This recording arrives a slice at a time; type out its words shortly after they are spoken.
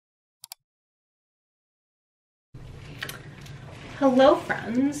Hello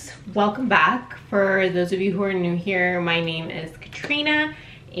friends, welcome back. For those of you who are new here, my name is Katrina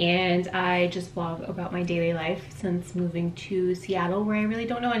and I just vlog about my daily life since moving to Seattle where I really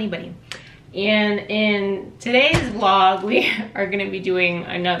don't know anybody. And in today's vlog, we are going to be doing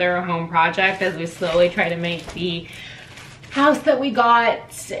another home project as we slowly try to make the house that we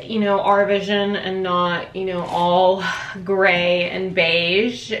got, you know, our vision and not, you know, all gray and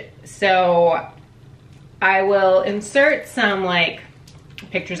beige. So I will insert some like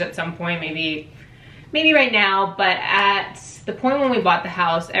pictures at some point, maybe right now, but at the point when we bought the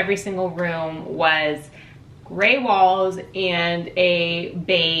house, every single room was gray walls and a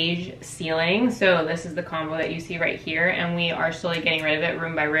beige ceiling. So this is the combo that you see right here, and we are slowly getting rid of it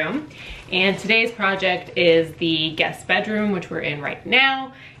room by room. And today's project is the guest bedroom, which we're in right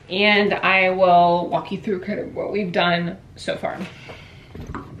now, and I will walk you through kind of what we've done so far.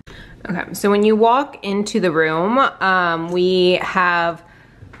 Okay, so when you walk into the room, we have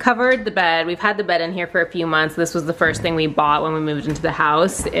covered the bed. We've had the bed in here for a few months. This was the first thing we bought when we moved into the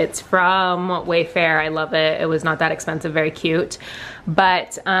house. It's from Wayfair. I love it. It was not that expensive, very cute.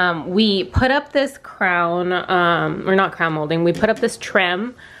 But we put up this crown, or not crown molding, we put up this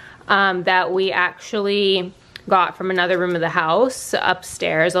trim that we actually got from another room of the house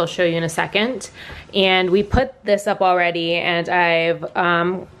upstairs. I'll show you in a second. And we put this up already, and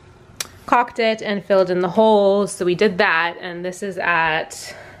I've caulked it and filled in the holes. So we did that, and this is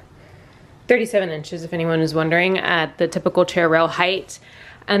at 37 inches, if anyone is wondering, at the typical chair rail height.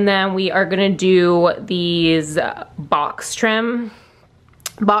 And then we are gonna do these box trim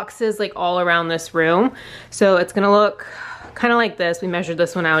boxes like all around this room. So it's gonna look kind of like this. We measured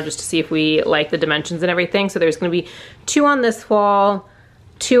this one out just to see if we like the dimensions and everything. So there's gonna be 2 on this wall,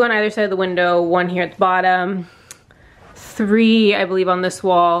 2 on either side of the window, 1 here at the bottom, 3, I believe, on this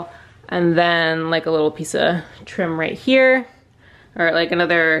wall, and then like a little piece of trim right here, or like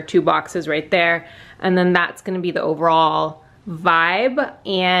another 2 boxes right there. And then that's gonna be the overall vibe.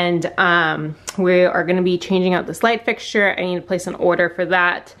 And we are gonna be changing out this light fixture. I need to place an order for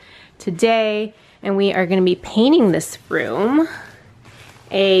that today. And we are gonna be painting this room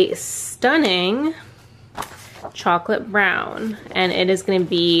a stunning chocolate brown. And it is gonna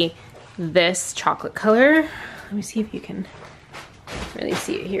be this chocolate color. Let me see if you can really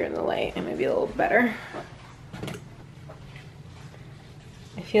see it here in the light. It might be a little better.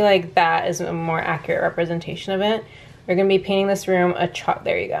 I feel like that is a more accurate representation of it. We're gonna be painting this room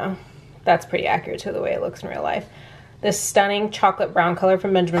there you go. That's pretty accurate to the way it looks in real life. This stunning chocolate brown color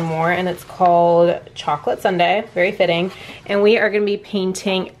from Benjamin Moore, and it's called Chocolate Sundae, very fitting. And we are gonna be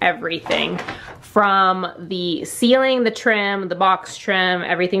painting everything from the ceiling, the trim, the box trim,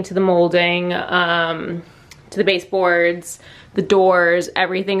 everything to the molding, to the baseboards, the doors,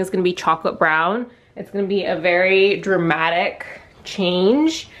 everything is gonna be chocolate brown. It's gonna be a very dramatic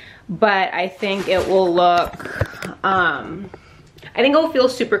change, but I think it will look, I think it will feel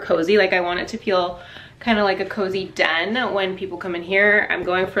super cozy. Like, I want it to feel kind of like a cozy den when people come in here. I'm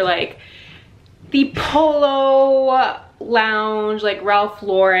going for like the polo lounge, like Ralph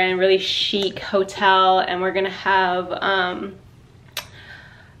Lauren, really chic hotel, and we're gonna have,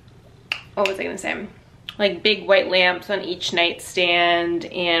 what was I gonna say? Like big white lamps on each nightstand,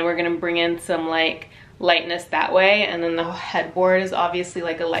 and we're gonna bring in some like lightness that way. And then the headboard is obviously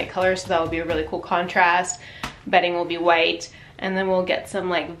like a light color, so that will be a really cool contrast. Bedding will be white, and then we'll get some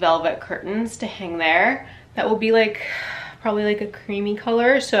like velvet curtains to hang there. That will be like probably like a creamy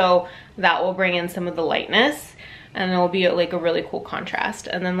color, so that will bring in some of the lightness, and it will be like a really cool contrast.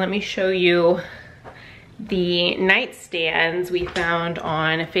 And then let me show you the nightstands we found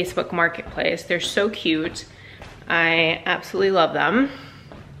on Facebook Marketplace. They're so cute. I absolutely love them.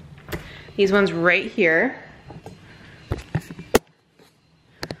 These ones right here.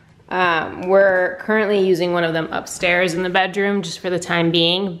 We're currently using one of them upstairs in the bedroom just for the time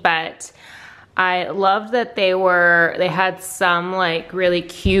being, but I loved that they had some like really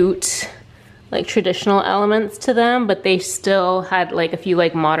cute like traditional elements to them, but they still had like a few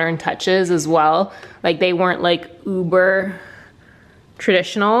like modern touches as well. Like, they weren't like uber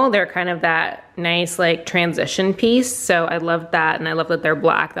traditional. They're kind of that nice like transition piece. So I love that, and I love that they're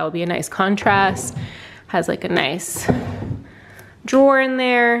black. That will be a nice contrast. Has like a nice drawer in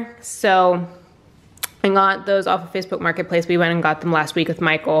there. So I got those off of Facebook Marketplace. We went and got them last week with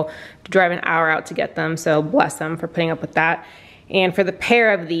Michael to drive an hour out to get them. So bless them for putting up with that. And for the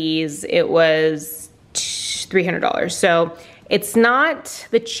pair of these, it was $300. So it's not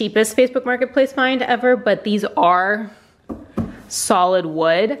the cheapest Facebook Marketplace find ever, but these are solid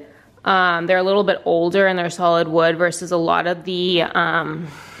wood. They're a little bit older and they're solid wood versus a lot of the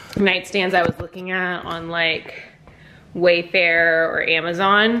nightstands I was looking at on like Wayfair or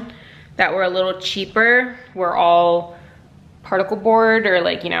Amazon that were a little cheaper were all particle board or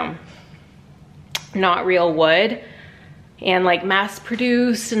like, you know, not real wood and like mass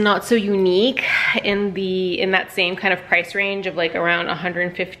produced and not so unique in that same kind of price range of like around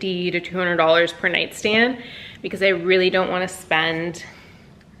 $150 to $200 per nightstand, because I really don't want to spend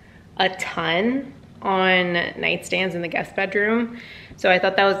a ton on nightstands in the guest bedroom. So I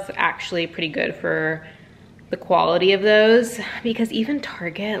thought that was actually pretty good for the quality of those, because even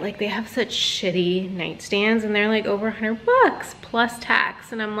Target, like they have such shitty nightstands and they're like over $100 plus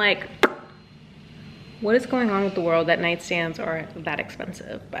tax. And I'm like, what is going on with the world that nightstands are that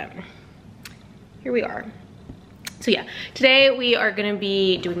expensive? But here we are. So yeah, today we are gonna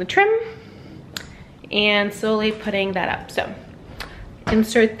be doing the trim and slowly putting that up. So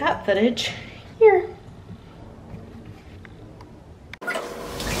insert that footage here.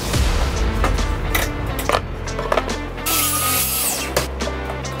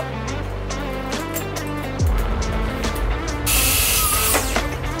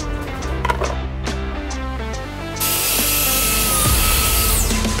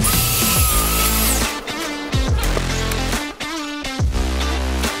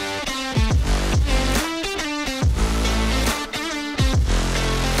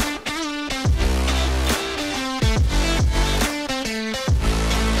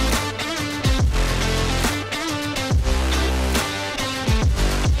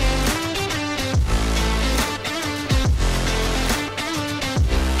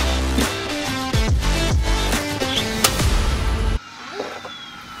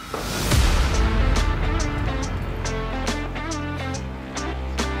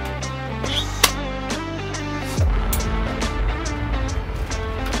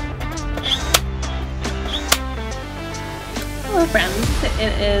 Hello friends,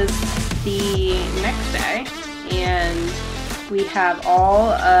 it is the next day and we have all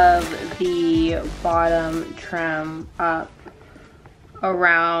of the bottom trim up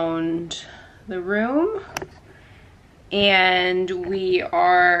around the room and we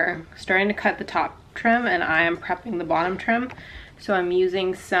are starting to cut the top trim and I am prepping the bottom trim. So I'm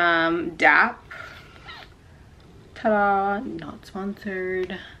using some DAP, ta-da, not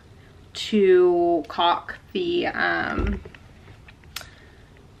sponsored, to caulk the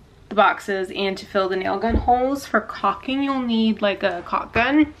boxes and to fill the nail gun holes. For caulking, you'll need like a caulk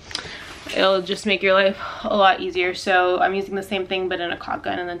gun. It'll just make your life a lot easier. So I'm using the same thing but in a caulk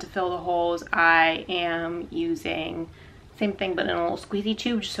gun, and then to fill the holes I am using same thing but in a little squeezy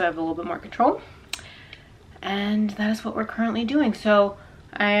tube just so I have a little bit more control. And that is what we're currently doing. So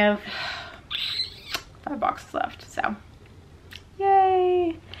I have 5 boxes left, so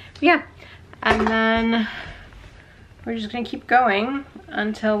yay. But yeah, and then we're just gonna keep going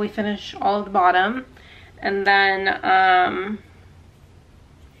until we finish all of the bottom, and then I'm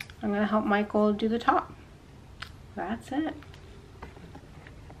gonna help Michael do the top. That's it.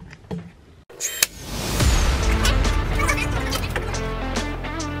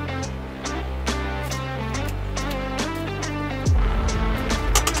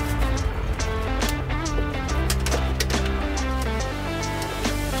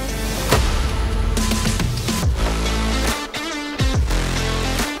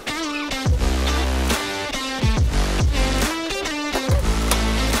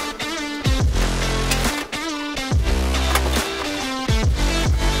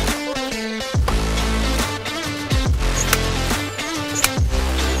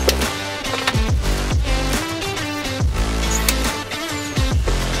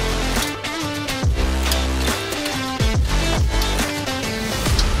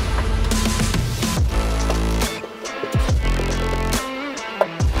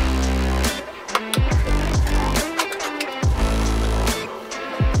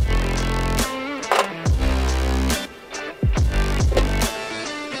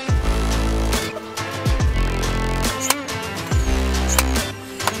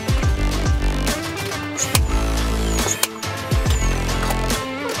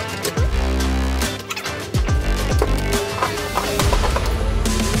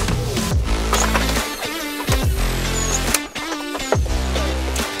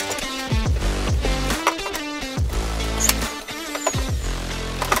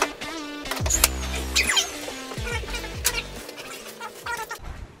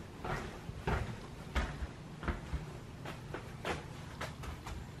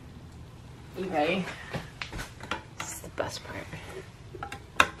 You ready? This is the best part.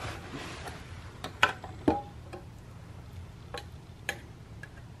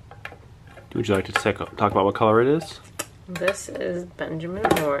 Would you like to talk about what color it is? This is Benjamin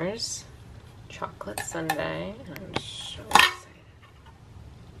Moore's chocolate sundae. I'm so excited.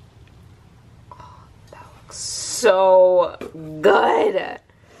 Oh, that looks so good.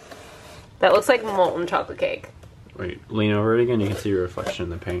 That looks like molten chocolate cake. Wait, lean over it again. You can see your reflection in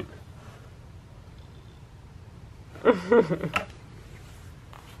the paint.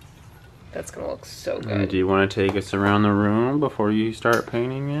 That's gonna look so good. And do you want to take us around the room before you start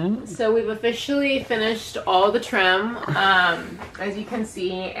painting it? So we've officially finished all the trim, as you can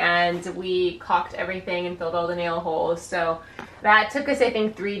see, and we caulked everything and filled all the nail holes. So that took us, I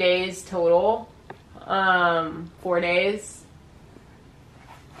think, 3 days total, 4 days.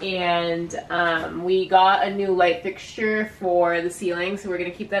 And we got a new light fixture for the ceiling, so we're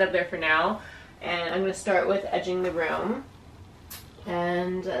gonna keep that up there for now. And I'm gonna start with edging the room.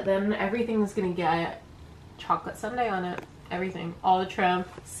 And then everything's gonna get chocolate sundae on it. Everything. All the trim,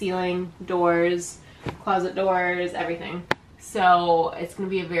 ceiling, doors, closet doors, everything. So it's gonna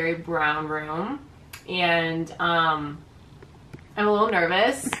be a very brown room. And I'm a little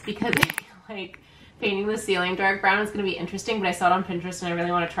nervous because I feel like painting the ceiling dark brown is gonna be interesting, but I saw it on Pinterest and I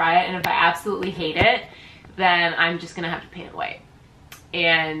really wanna try it. And if I absolutely hate it, then I'm just gonna have to paint it white.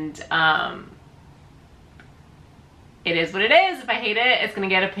 And it is what it is. If I hate it, it's gonna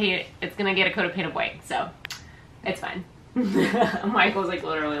get a coat of painted white, so it's fine. Michael's like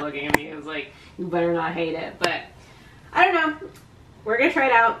literally looking at me. It was like, you better not hate it, but I don't know. We're gonna try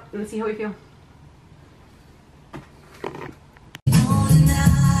it out and see how we feel.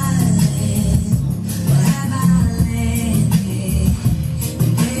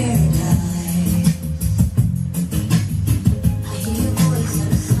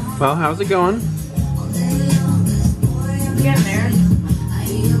 Well, how's it going? Getting there. It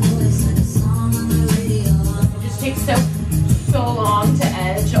just takes so long to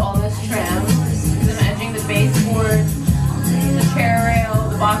edge all this trim. I'm edging the baseboard, the chair rail,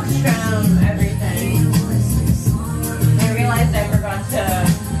 the box trim, everything. I realized I forgot to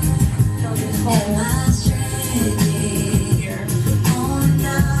fill these holes here.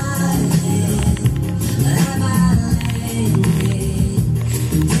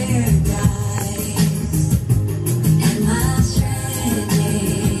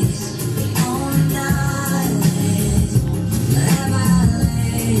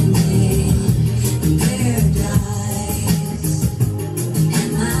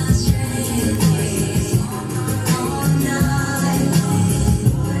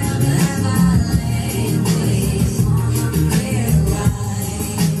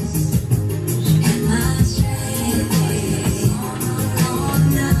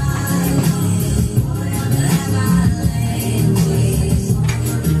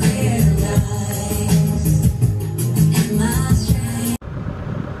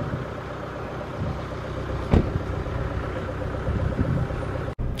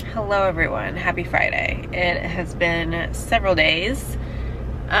 Hello everyone, happy Friday. It has been several days,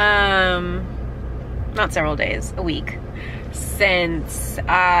 not several days, a week, since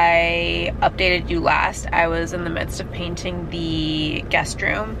I updated you last. I was in the midst of painting the guest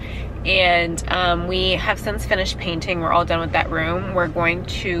room, and we have since finished painting. We're all done with that room. We're going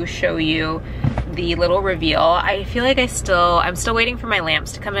to show you the little reveal. I feel like I'm still waiting for my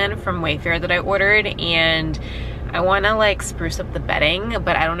lamps to come in from Wayfair that I ordered, and I want to like spruce up the bedding,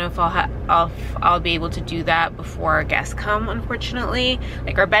 but I don't know if I'll be able to do that before our guests come, unfortunately.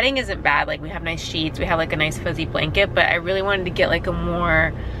 Like, our bedding isn't bad, like we have nice sheets, we have like a nice fuzzy blanket, but I really wanted to get like a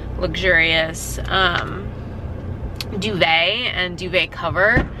more luxurious duvet and duvet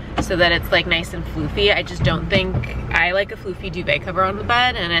cover so that it's like nice and floofy. I just don't think I like a floofy duvet cover on the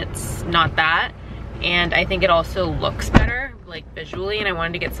bed, and it's not that. And I think it also looks better like visually, and I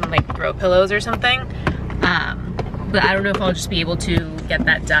wanted to get some like throw pillows or something. But I don't know if I'll just be able to get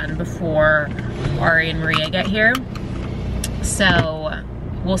that done before Ari and Maria get here. So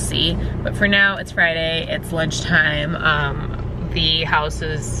we'll see. But for now, it's Friday, it's lunchtime. The house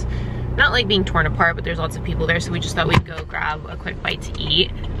is not like being torn apart, but there's lots of people there, so we just thought we'd go grab a quick bite to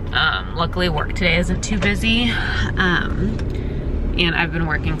eat. Luckily work today isn't too busy. And I've been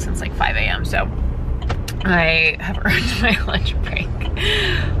working since like 5 a.m. so I have earned my lunch break.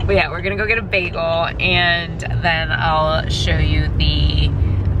 But yeah, we're gonna go get a bagel, and then I'll show you the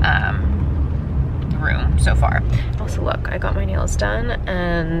room so far. Also, look, I got my nails done,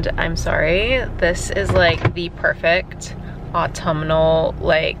 and I'm sorry, this is like the perfect autumnal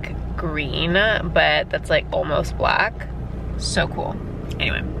like green, but that's like almost black. So cool.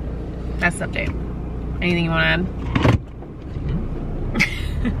 Anyway, that's the update. Anything you want to add?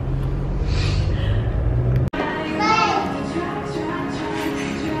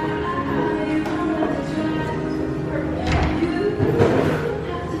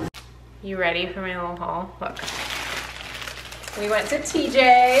 You ready for my little haul? Look. We went to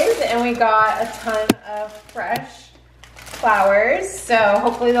TJ's and we got a ton of fresh flowers. So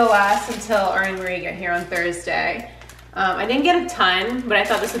hopefully they'll last until Ari and Marie get here on Thursday. I didn't get a ton, but I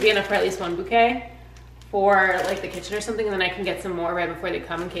thought this would be enough for at least one bouquet for like the kitchen or something, and then I can get some more right before they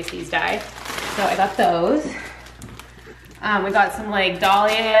come in case these die. So I got those. We got some like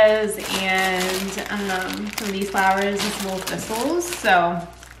dahlias and some of these flowers and some little thistles. So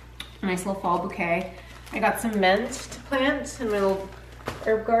a nice little fall bouquet. I got some mint to plant in my little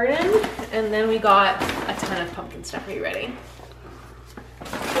herb garden. And then we got a ton of pumpkin stuff. Are you ready?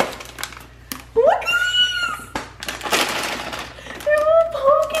 Look at these! They're little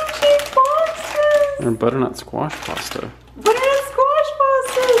pumpkin-shaped boxes! They're butternut squash pasta. Butternut squash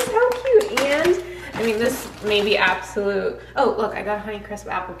pastas! How cute! And, I mean, this may be absolute... Oh, look, I got a Honeycrisp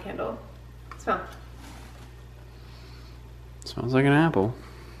apple candle. Smell. Smells like an apple.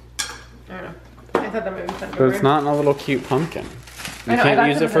 I don't know. I thought that might be fun. But it's not in a little cute pumpkin. You can't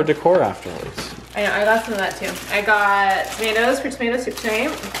use it for decor afterwards. I know, I got some of that too. I got tomatoes for tomato soup tonight.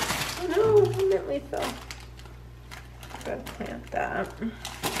 Oh no, I meant leaf fell. Gotta plant that.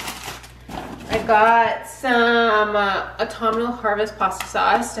 I got some autumnal harvest pasta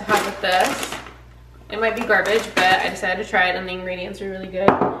sauce to have with this. It might be garbage, but I decided to try it and the ingredients are really good.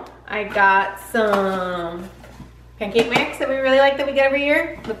 I got some pancake mix that we really like that we get every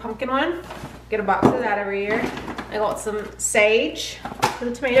year, the pumpkin one. Get a box of that every year. I got some sage for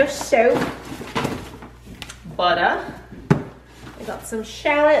the tomato soup. Butter. I got some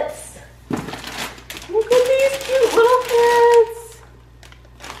shallots. Look at these cute little kids.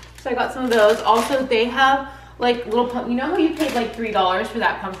 So I got some of those. Also, they have like little you know how you paid like $3 for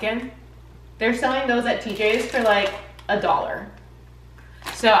that pumpkin? They're selling those at TJ's for like $1.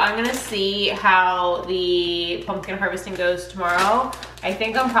 So I'm gonna see how the pumpkin harvesting goes tomorrow. I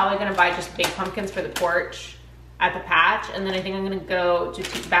think I'm probably gonna buy just big pumpkins for the porch at the patch, and then I think I'm gonna go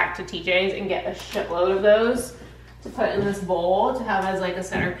back to TJ's and get a shitload of those to put in this bowl to have as like a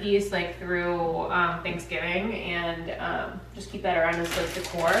centerpiece like through Thanksgiving, and just keep that around as like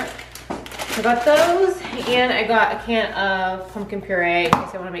decor. So I got those, and I got a can of pumpkin puree in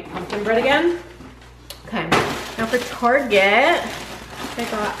case I wanna make pumpkin bread again. Okay, now for Target, I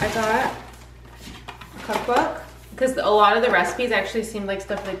got a cookbook because a lot of the recipes actually seemed like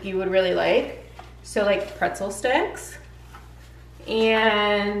stuff that you would really like. So like pretzel sticks,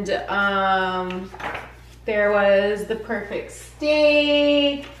 and there was the perfect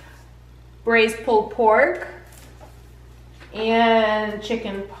steak, braised pulled pork, and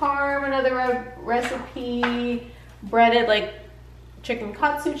chicken parm, another recipe, breaded like chicken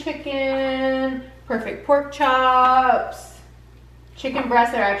katsu chicken, perfect pork chops, chicken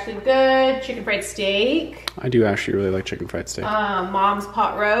breasts are actually good, chicken fried steak. I do actually really like chicken fried steak. Mom's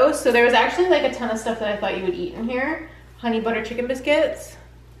pot roast. So there was actually like a ton of stuff that I thought you would eat in here. Honey butter chicken biscuits,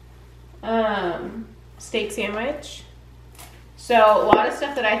 steak sandwich. So a lot of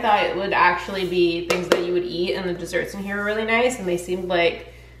stuff that I thought would actually be things that you would eat, and the desserts in here are really nice, and they seemed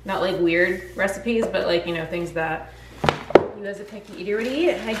like not like weird recipes, but like, you know, things that you as a picky eater would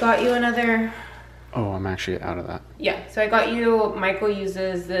eat. I got you another. Oh, I'm actually out of that. Yeah, so I got you, Michael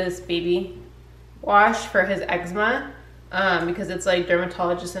uses this baby wash for his eczema because it's like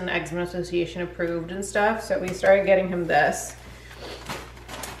Dermatologist and Eczema Association approved and stuff. So we started getting him this.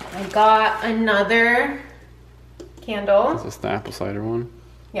 I got another candle. Is this the apple cider one?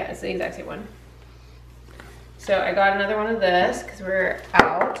 Yeah, it's the exact same one. So I got another one of this because we're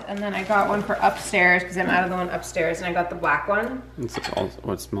out. And then I got one for upstairs because I'm out of the one upstairs, and I got the black one.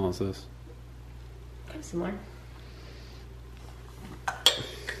 What smell is this? Kind of similar.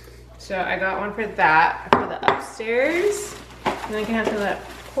 So I got one for that, for the upstairs. And then I can have some of that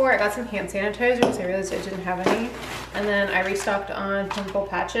pour. I got some hand sanitizer because I realized I didn't have any. And then I restocked on pimple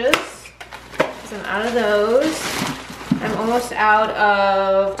patches. So I'm out of those. I'm almost out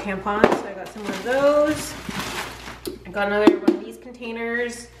of tampons, so I got some of those. I got another one of these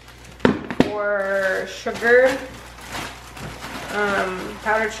containers for sugar.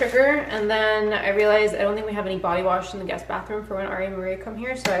 Powdered sugar, and then I realized I don't think we have any body wash in the guest bathroom for when Ari and Maria come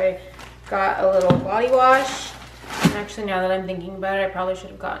here, so I got a little body wash. And actually, now that I'm thinking about it, I probably should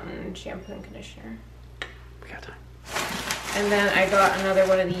have gotten shampoo and conditioner. We got time. And then I got another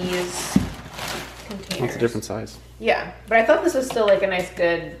one of these containers. It's a different size. Yeah, but I thought this was still like a nice,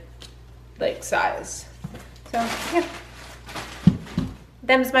 good, like size. So yeah,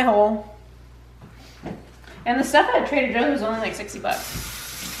 them's my haul. And the stuff at Trader Joe's was only like 60 bucks.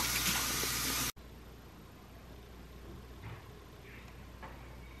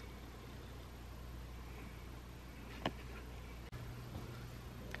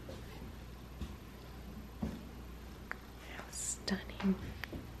 stunning.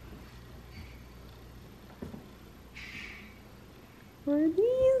 What are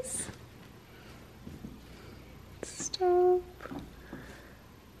these? Stop.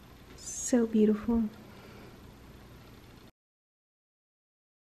 So beautiful.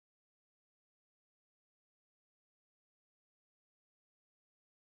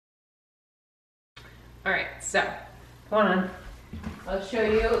 All right, so hold on. I'll show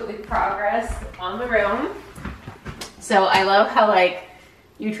you the progress on the room. So I love how like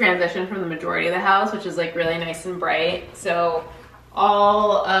you transition from the majority of the house, which is like really nice and bright. So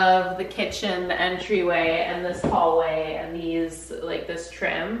all of the kitchen, the entryway, and this hallway, and these like this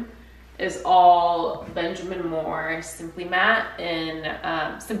trim is all Benjamin Moore Simply Matte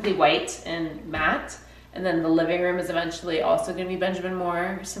in Simply White and matte. And then the living room is eventually also going to be Benjamin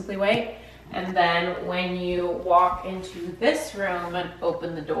Moore Simply White. And then when you walk into this room and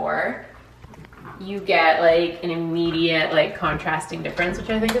open the door, you get like an immediate like contrasting difference, which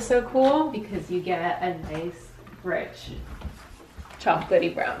I think is so cool because you get a nice, rich,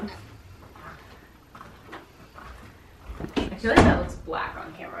 chocolatey brown. I feel like that looks black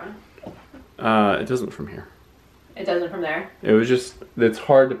on camera. It doesn't from here. It doesn't from there? It was just, it's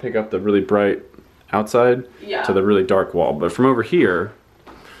hard to pick up the really bright outside to the really dark wall. But from over here,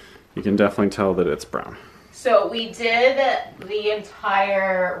 you can definitely tell that it's brown. So we did the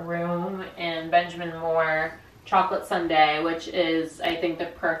entire room in Benjamin Moore Chocolate Sundae, which is, I think, the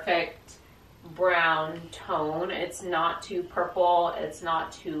perfect brown tone. It's not too purple, it's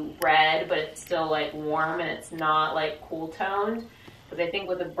not too red, but it's still like warm and it's not like cool toned. Because I think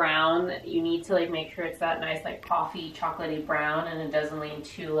with the brown, you need to like make sure it's that nice like coffee chocolatey brown and it doesn't lean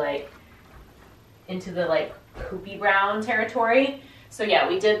too like into the like poopy brown territory. So yeah,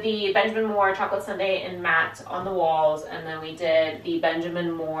 we did the Benjamin Moore Chocolate Sundae in matte on the walls, and then we did the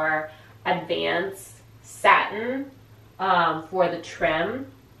Benjamin Moore Advanced Satin for the trim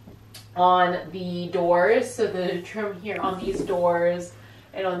on the doors. So the trim here on these doors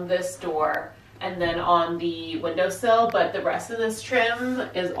and on this door, and then on the windowsill, but the rest of this trim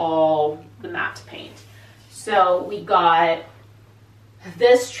is all the matte paint. So we got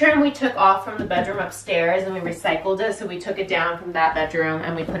this trim we took off from the bedroom upstairs and we recycled it. So we took it down from that bedroom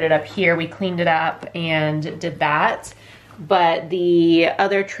and we put it up here. We cleaned it up and did that. But the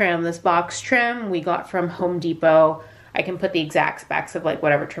other trim, this box trim, we got from Home Depot. I can put the exact specs of like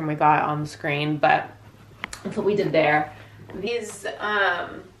whatever trim we got on the screen, but that's what we did there. These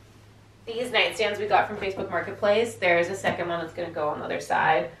nightstands we got from Facebook Marketplace. There's a second one that's gonna go on the other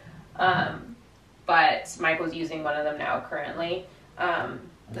side. But Michael's using one of them now currently.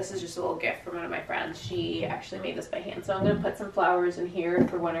 This is just a little gift from one of my friends. She actually made this by hand. So I'm going to put some flowers in here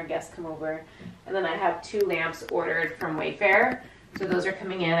for when our guests come over. And then I have 2 lamps ordered from Wayfair. So those are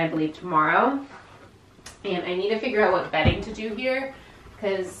coming in, I believe, tomorrow. And I need to figure out what bedding to do here.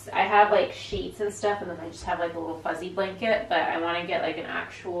 Because I have like sheets and stuff. And then I just have like a little fuzzy blanket. But I want to get like an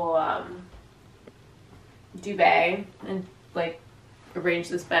actual duvet. And like arrange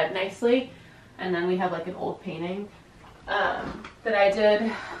this bed nicely. And then we have like an old painting that I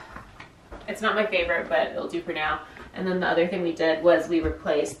did. It's not my favorite, but it'll do for now. And then the other thing we did was we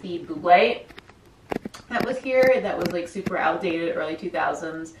replaced the boob light that was here that was like super outdated, early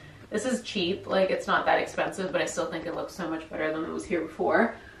 2000s. This is cheap, like it's not that expensive, but I still think it looks so much better than it was here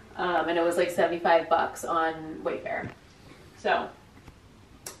before. And it was like 75 bucks on Wayfair. So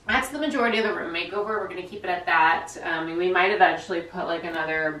that's the majority of the room makeover. We're going to keep it at that. We might eventually put like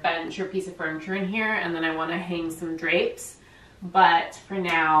another bench or piece of furniture in here, and then I want to hang some drapes. But for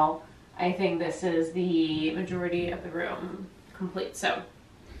now, I think this is the majority of the room complete. So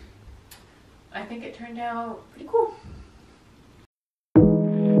I think it turned out pretty cool.